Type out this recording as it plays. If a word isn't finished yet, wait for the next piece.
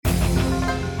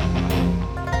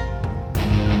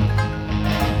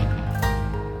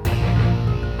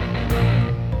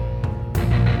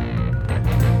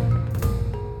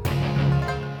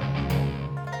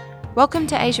Welcome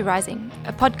to Asia Rising,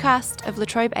 a podcast of La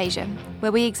Trobe Asia,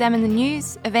 where we examine the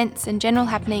news, events and general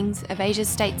happenings of Asia's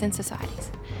states and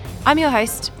societies. I'm your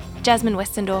host, Jasmine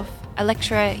Westendorf, a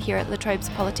lecturer here at La Trobe's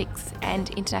Politics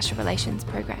and International Relations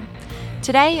program.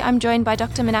 Today I'm joined by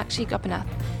Dr. Meenakshi Gopinath,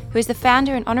 who is the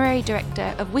founder and honorary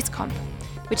director of WISCOMP,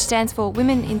 which stands for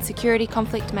Women in Security,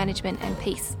 Conflict Management and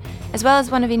Peace, as well as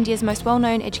one of India's most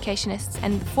well-known educationists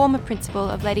and the former principal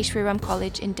of Lady Shri Ram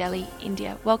College in Delhi,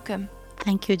 India. Welcome.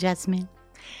 Thank you, Jasmine.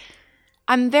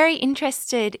 I'm very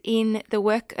interested in the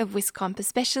work of WISCOMP,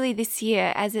 especially this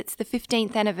year as it's the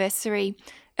 15th anniversary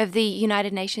of the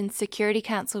United Nations Security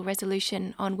Council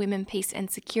resolution on women, peace and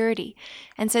security.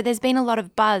 And so there's been a lot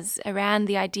of buzz around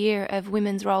the idea of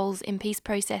women's roles in peace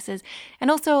processes and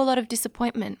also a lot of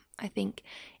disappointment, I think,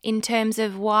 in terms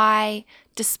of why,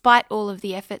 despite all of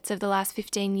the efforts of the last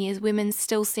 15 years, women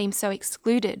still seem so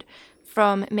excluded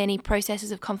from many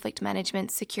processes of conflict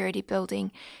management, security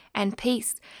building and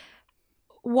peace.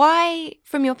 Why,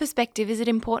 from your perspective, is it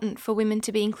important for women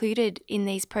to be included in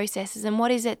these processes, and what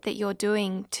is it that you're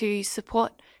doing to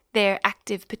support their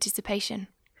active participation?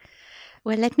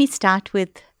 Well, let me start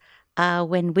with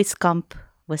when WISCOMP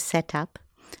was set up.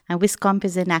 And WISCOMP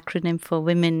is an acronym for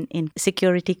Women in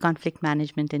Security, Conflict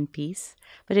Management and Peace,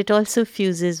 but it also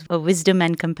fuses wisdom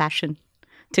and compassion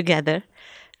together.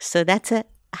 So that's a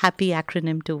happy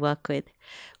acronym to work with.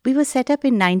 We were set up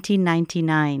in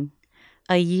 1999,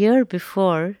 a year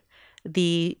before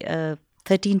the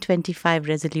 1325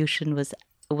 resolution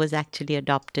was actually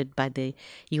adopted by the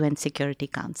UN Security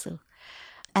Council.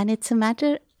 And it's a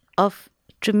matter of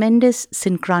tremendous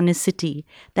synchronicity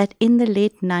that in the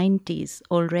late 90s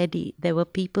already there were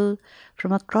people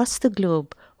from across the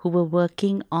globe who were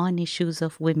working on issues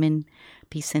of women,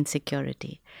 peace and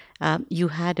security. You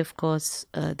had, of course,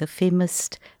 the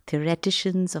famous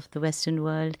theoreticians of the Western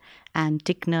world, Ann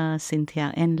Tickner,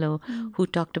 Cynthia Enloe, who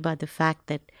talked about the fact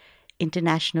that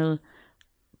international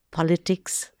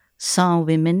politics saw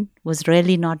women was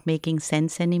really not making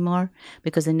sense anymore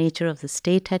because the nature of the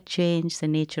state had changed, the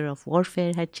nature of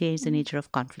warfare had changed, the nature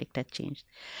of conflict had changed.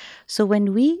 So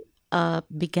when we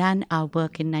began our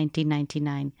work in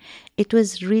 1999, it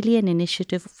was really an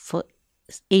initiative for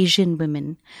Asian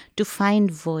women to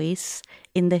find voice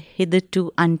in the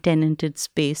hitherto untenanted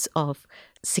space of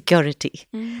security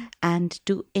and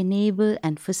to enable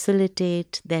and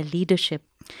facilitate their leadership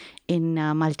in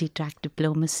multi-track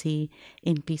diplomacy,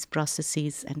 in peace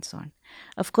processes and so on.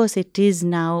 Of course, it is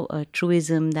now a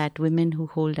truism that women who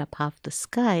hold up half the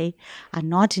sky are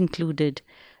not included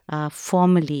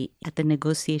formally at the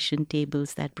negotiation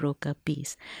tables that broker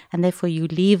peace. And therefore, you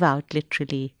leave out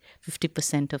literally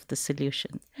 50% of the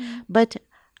solution. But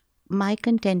my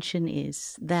contention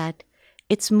is that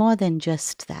it's more than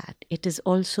just that. It is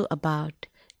also about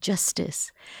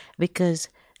justice, because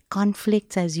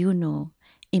conflicts, as you know,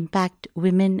 impact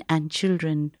women and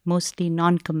children, mostly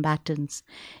non-combatants,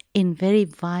 in very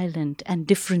violent and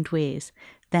different ways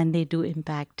than they do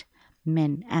impact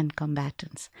men and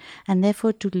combatants. And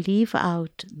therefore, to leave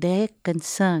out their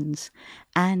concerns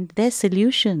and their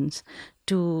solutions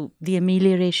to the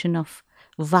amelioration of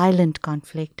violent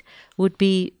conflict would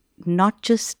be not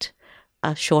just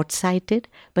short-sighted,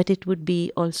 but it would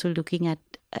be also looking at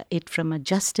it from a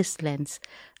justice lens,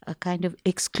 a kind of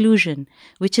exclusion,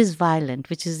 which is violent,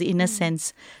 which is in a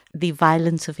sense the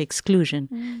violence of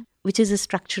exclusion, which is a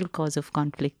structural cause of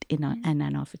conflict in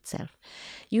and of itself.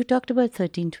 You talked about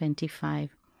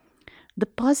 1325. The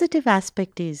positive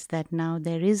aspect is that now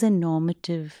there is a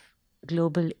normative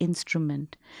global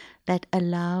instrument that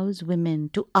allows women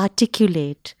to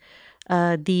articulate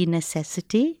the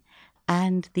necessity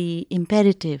and the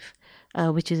imperative,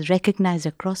 which is recognized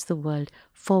across the world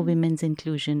for women's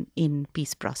inclusion in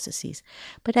peace processes.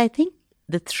 But I think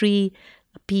the three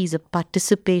P's of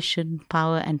participation,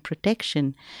 power and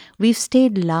protection, we've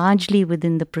stayed largely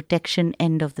within the protection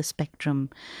end of the spectrum.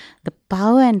 The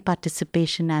power and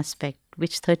participation aspect,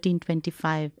 which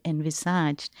 1325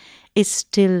 envisaged, is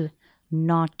still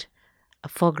not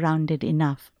foregrounded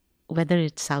enough, whether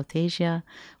it's South Asia,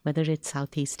 whether it's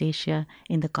Southeast Asia,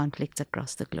 in the conflicts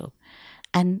across the globe.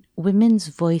 And women's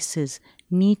voices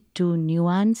need to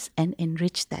nuance and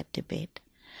enrich that debate.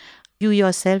 You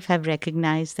yourself have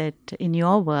recognized that in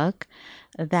your work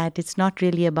that it's not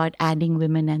really about adding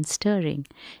women and stirring.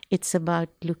 It's about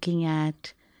looking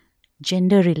at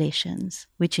gender relations,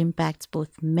 which impacts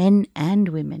both men and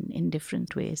women in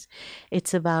different ways.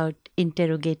 It's about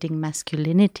interrogating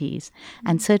masculinities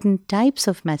and certain types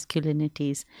of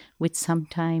masculinities, which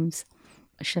sometimes,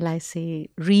 shall I say,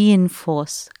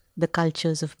 reinforce the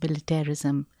cultures of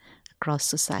militarism across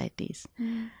societies.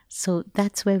 So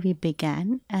that's where we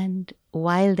began. And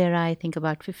while there are, I think,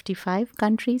 about 55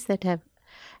 countries that have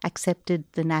accepted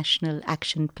the national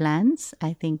action plans,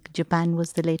 I think Japan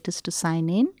was the latest to sign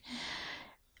in,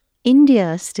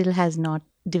 India still has not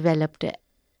developed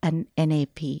an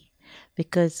NAP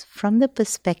because, from the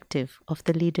perspective of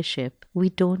the leadership, we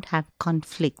don't have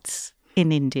conflicts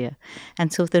in India.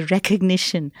 And so the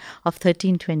recognition of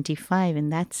 1325 in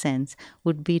that sense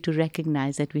would be to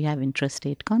recognize that we have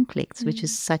intrastate conflicts, which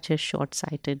is such a short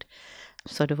sighted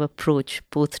sort of approach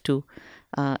both to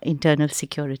internal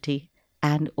security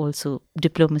and also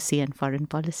diplomacy and foreign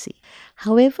policy.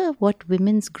 However, what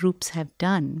women's groups have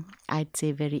done, I'd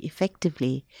say very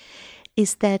effectively,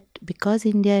 is that because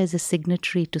India is a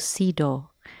signatory to CEDAW,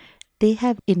 they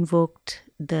have invoked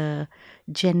the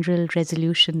General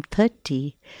Resolution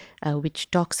 30,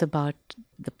 which talks about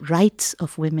the rights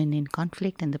of women in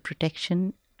conflict and the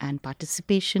protection and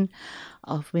participation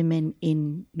of women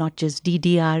in not just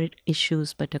DDR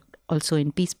issues, but also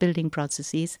in peace-building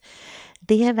processes.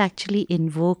 They have actually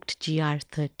invoked GR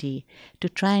 30 to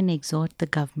try and exhort the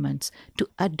governments to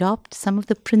adopt some of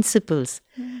the principles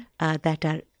that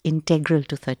are integral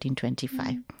to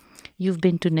 1325. You've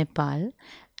been to Nepal,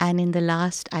 and in the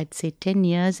last, I'd say, 10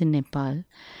 years in Nepal,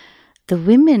 the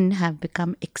women have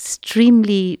become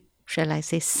extremely, shall I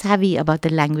say, savvy about the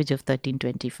language of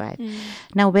 1325.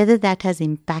 Now, whether that has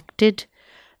impacted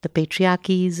the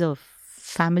patriarchies of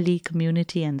family,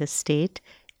 community, and the state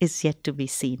is yet to be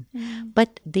seen.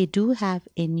 But they do have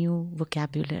a new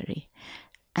vocabulary.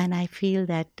 And I feel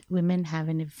that women have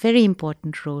a very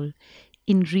important role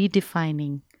in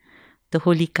redefining the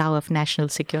holy cow of national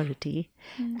security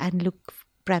and look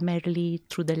primarily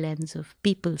through the lens of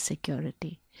people's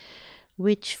security,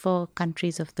 which for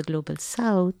countries of the global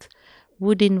south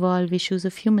would involve issues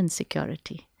of human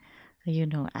security.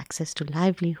 Access to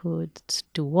livelihoods,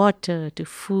 to water, to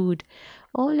food,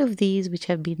 all of these which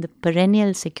have been the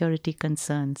perennial security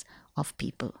concerns of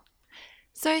people.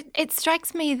 So it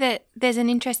strikes me that there's an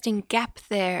interesting gap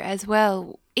there as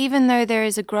well. Even though there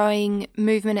is a growing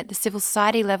movement at the civil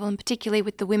society level, and particularly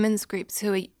with the women's groups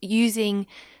who are using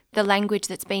the language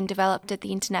that's been developed at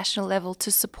the international level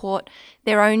to support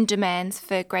their own demands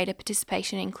for greater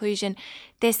participation and inclusion,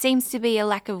 there seems to be a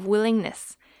lack of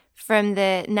willingness from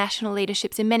the national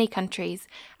leaderships in many countries,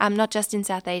 not just in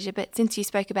South Asia, but since you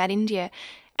spoke about India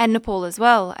and Nepal as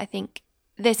well, I think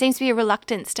there seems to be a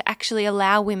reluctance to actually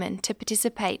allow women to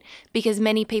participate because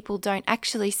many people don't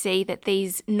actually see that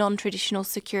these non-traditional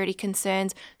security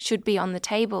concerns should be on the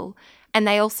table. And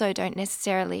they also don't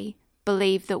necessarily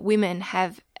believe that women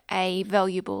have a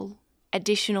valuable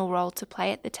additional role to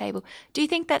play at the table. Do you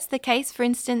think that's the case, for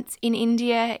instance, in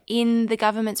India, in the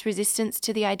government's resistance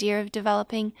to the idea of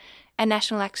developing a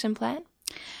national action plan?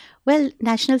 Well,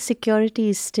 national security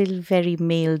is still very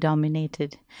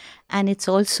male-dominated, and it's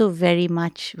also very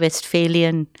much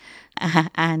Westphalian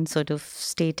and sort of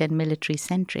state and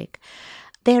military-centric.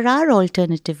 There are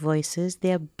alternative voices.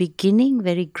 They are beginning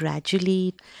very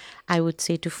gradually, I would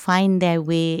say, to find their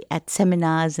way at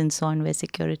seminars and so on where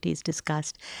security is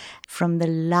discussed. From the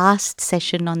last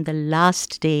session on the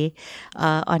last day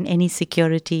on any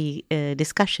security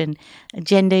discussion,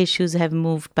 gender issues have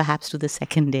moved perhaps to the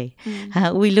second day.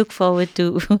 We look forward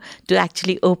to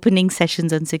actually opening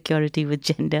sessions on security with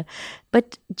gender.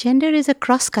 But gender is a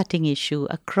cross-cutting issue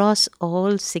across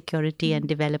all security and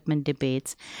development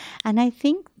debates. And I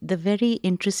think the very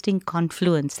interesting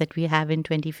confluence that we have in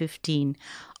 2015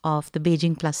 of the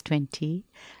Beijing Plus 20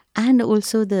 and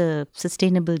also the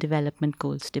Sustainable Development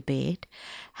Goals debate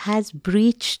has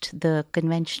breached the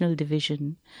conventional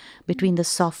division between the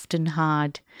soft and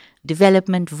hard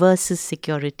development versus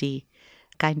security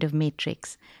kind of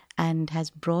matrix, and has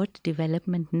brought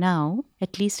development now,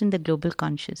 at least in the global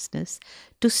consciousness,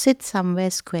 to sit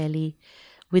somewhere squarely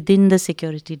within the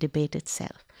security debate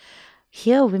itself.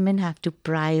 Here, women have to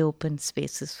pry open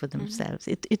spaces for themselves.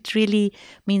 It really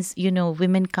means,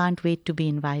 women can't wait to be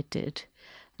invited.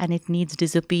 And it needs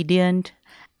disobedient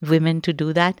women to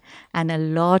do that. And a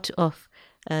lot of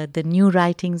the new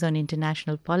writings on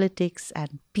international politics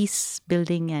and peace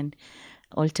building and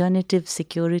alternative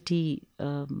security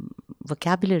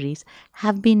vocabularies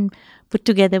have been put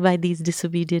together by these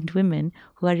disobedient women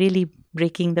who are really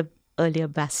breaking the earlier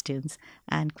bastions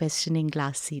and questioning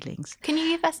glass ceilings. Can you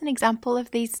give us an example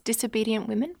of these disobedient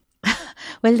women?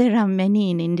 Well, there are many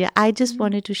in India. I just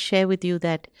wanted to share with you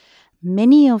that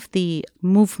many of the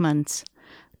movements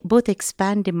both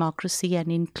expand democracy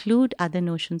and include other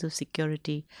notions of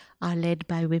security are led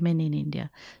by women in India.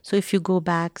 So if you go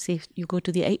back, say if you go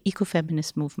to the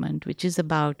ecofeminist movement, which is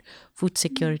about food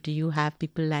security, you have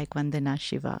people like Vandana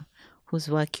Shiva, whose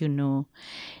work you know.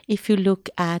 If you look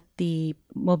at the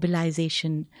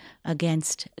mobilization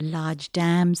against large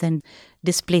dams and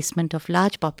displacement of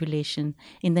large population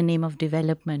in the name of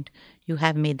development, you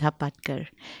have Medha Patkar.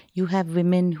 You have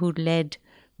women who led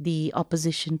the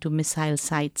opposition to missile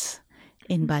sites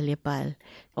in Balyapal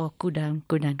or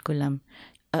Kudankulam.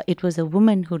 It was a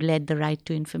woman who led the right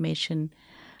to information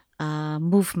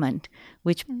movement,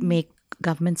 which make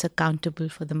governments accountable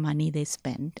for the money they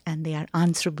spend, and they are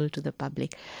answerable to the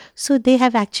public. So they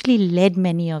have actually led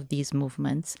many of these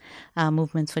movements,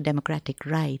 movements for democratic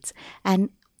rights, and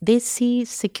they see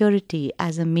security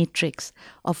as a matrix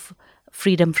of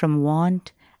freedom from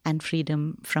want and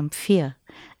freedom from fear.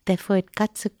 Therefore, it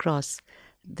cuts across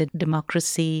the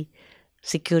democracy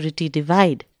security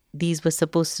divide. These were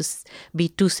supposed to be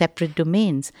two separate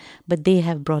domains, but they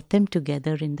have brought them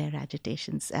together in their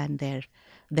agitations and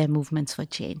their movements for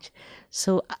change.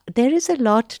 So there is a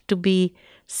lot to be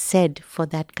said for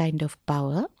that kind of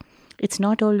power. It's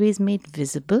not always made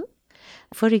visible.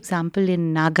 For example,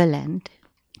 in Nagaland,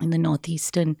 in the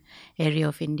northeastern area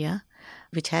of India,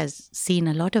 which has seen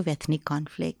a lot of ethnic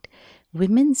conflict,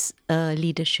 women's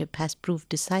leadership has proved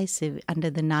decisive under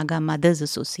the Naga Mothers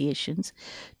Associations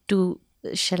to,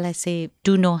 shall I say,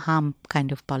 do no harm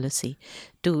kind of policy,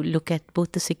 to look at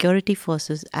both the security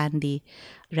forces and the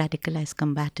radicalized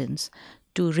combatants,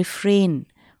 to refrain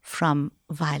from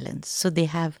violence. So they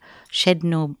have Shed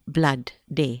No Blood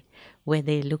Day, where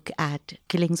they look at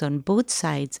killings on both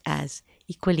sides as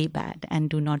equally bad and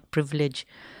do not privilege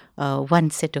one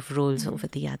set of roles over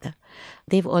the other.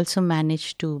 They've also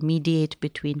managed to mediate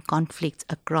between conflicts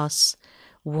across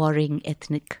warring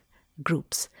ethnic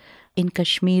groups. In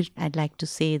Kashmir, I'd like to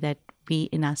say that we,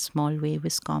 in our small way,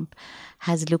 WISCOMP,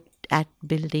 has looked at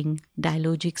building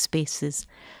dialogic spaces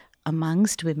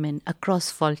amongst women across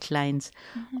fault lines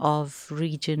of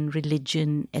region,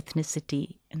 religion,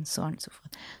 ethnicity, and so on and so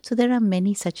forth. So there are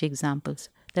many such examples.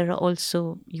 There are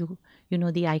also, you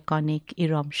know, the iconic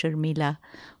Irom Sharmila,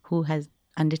 who has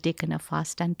undertaken a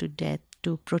fast unto death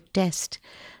to protest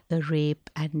the rape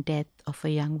and death of a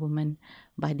young woman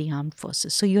by the armed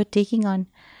forces. So you're taking on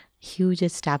huge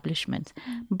establishments.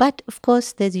 But of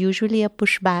course, there's usually a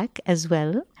pushback as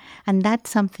well. And that's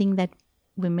something that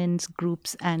women's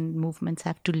groups and movements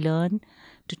have to learn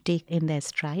to take in their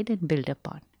stride and build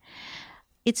upon.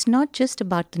 It's not just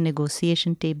about the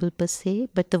negotiation table per se,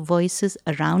 but the voices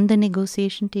around the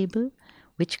negotiation table,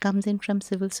 which comes in from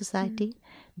civil society,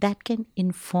 that can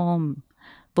inform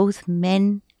both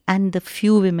men and the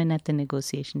few women at the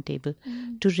negotiation table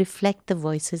to reflect the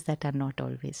voices that are not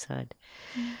always heard.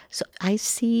 So I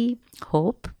see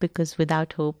hope, because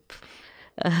without hope,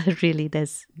 really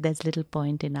there's little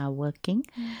point in our working.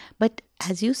 But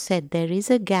as you said, there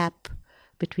is a gap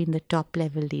between the top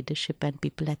level leadership and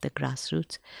people at the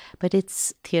grassroots. But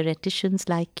it's theoreticians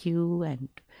like you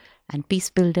and peace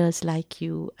builders like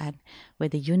you, and where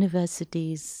the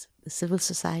universities, the civil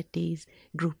societies,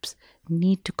 groups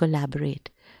need to collaborate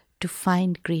to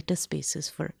find greater spaces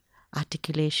for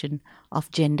articulation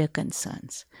of gender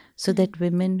concerns, so that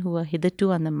women who are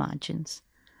hitherto on the margins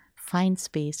find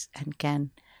space and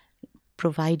can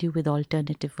provide you with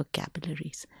alternative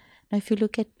vocabularies. Now, if you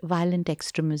look at violent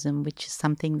extremism, which is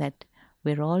something that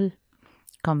we're all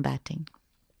combating,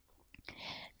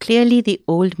 clearly the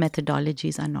old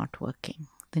methodologies are not working.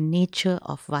 The nature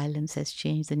of violence has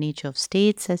changed, the nature of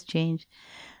states has changed,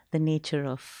 the nature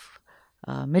of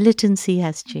militancy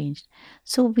has changed.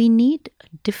 So we need a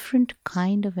different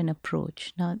kind of an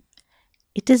approach. Now,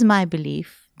 it is my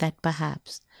belief that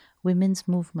perhaps women's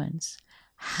movements,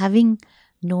 having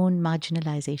known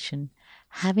marginalization,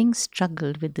 having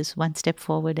struggled with this one step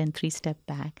forward and three step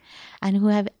back, and who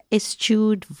have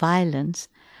eschewed violence,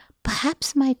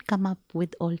 perhaps might come up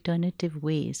with alternative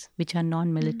ways which are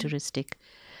non-militaristic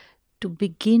to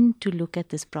begin to look at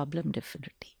this problem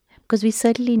differently. Because we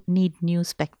certainly need new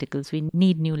spectacles, we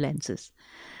need new lenses.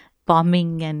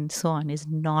 Bombing and so on is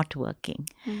not working.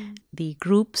 The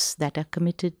groups that are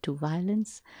committed to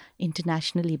violence,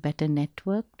 internationally better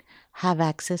networked, have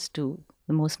access to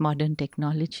the most modern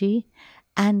technology,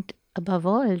 and above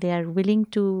all, they are willing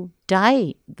to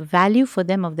die. The value for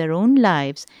them of their own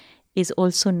lives is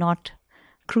also not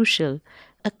crucial.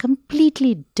 A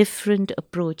completely different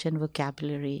approach and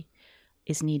vocabulary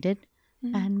is needed.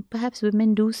 And perhaps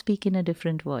women do speak in a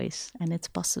different voice, and it's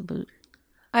possible.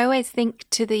 I always think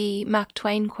to the Mark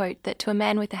Twain quote that to a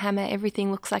man with a hammer, everything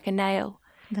looks like a nail.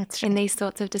 That's in right. these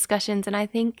sorts of discussions. And I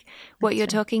think what you're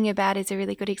talking about is a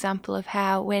really good example of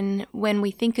how when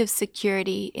we think of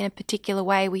security in a particular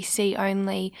way, we see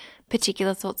only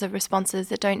particular sorts of responses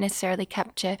that don't necessarily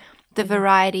capture the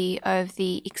variety of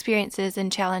the experiences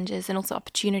and challenges and also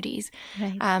opportunities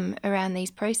around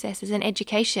these processes. And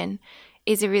education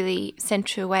is a really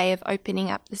central way of opening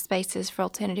up the spaces for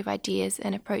alternative ideas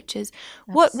and approaches.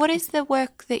 What is the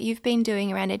work that you've been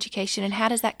doing around education, and how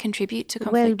does that contribute to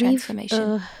conflict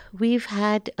transformation? We've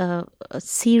had a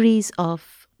series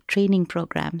of training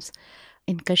programs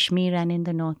in Kashmir and in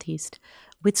the Northeast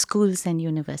with schools and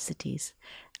universities.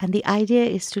 And the idea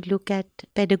is to look at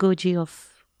pedagogy of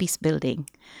peace building.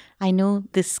 I know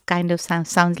this kind of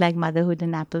sounds like motherhood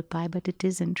and apple pie, but it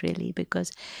isn't really,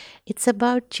 because it's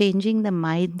about changing the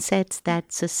mindsets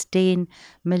that sustain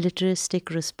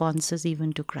militaristic responses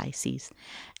even to crises.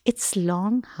 It's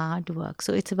long, hard work.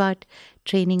 So it's about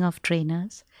training of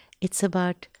trainers. It's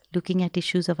about looking at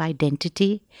issues of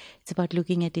identity. It's about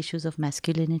looking at issues of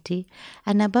masculinity.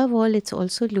 And above all, it's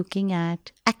also looking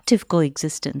at active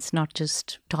coexistence, not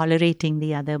just tolerating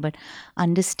the other, but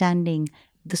understanding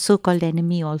the so-called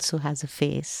enemy also has a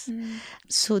face.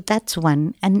 So that's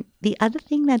one. And the other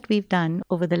thing that we've done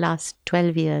over the last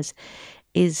 12 years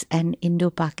is an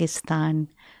Indo-Pakistan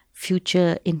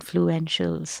future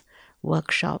influentials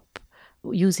workshop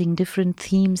using different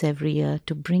themes every year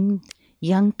to bring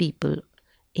young people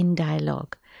in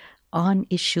dialogue on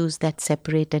issues that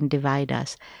separate and divide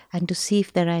us, and to see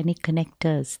if there are any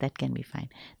connectors that can be found.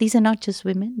 These are not just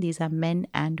women, these are men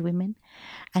and women.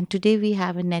 And today we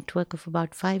have a network of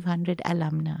about 500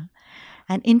 alumni.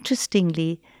 And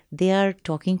interestingly, they are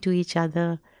talking to each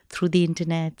other through the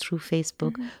internet, through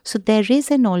Facebook. So there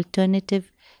is an alternative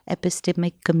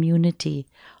epistemic community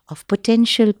of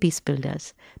potential peace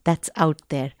builders that's out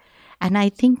there. And I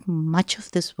think much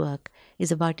of this work is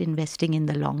about investing in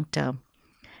the long term.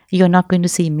 You're not going to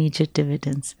see immediate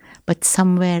dividends, but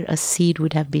somewhere a seed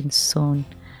would have been sown,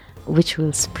 which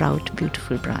will sprout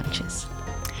beautiful branches.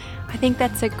 I think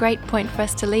that's a great point for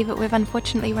us to leave it. We've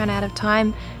unfortunately run out of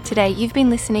time today. You've been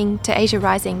listening to Asia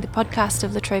Rising, the podcast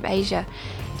of La Trobe Asia.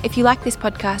 If you like this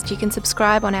podcast, you can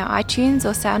subscribe on our iTunes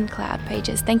or SoundCloud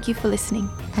pages. Thank you for listening.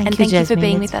 Thank you, thank Jasmine. you for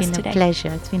being with us today.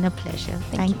 It's been a pleasure.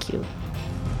 Thank you.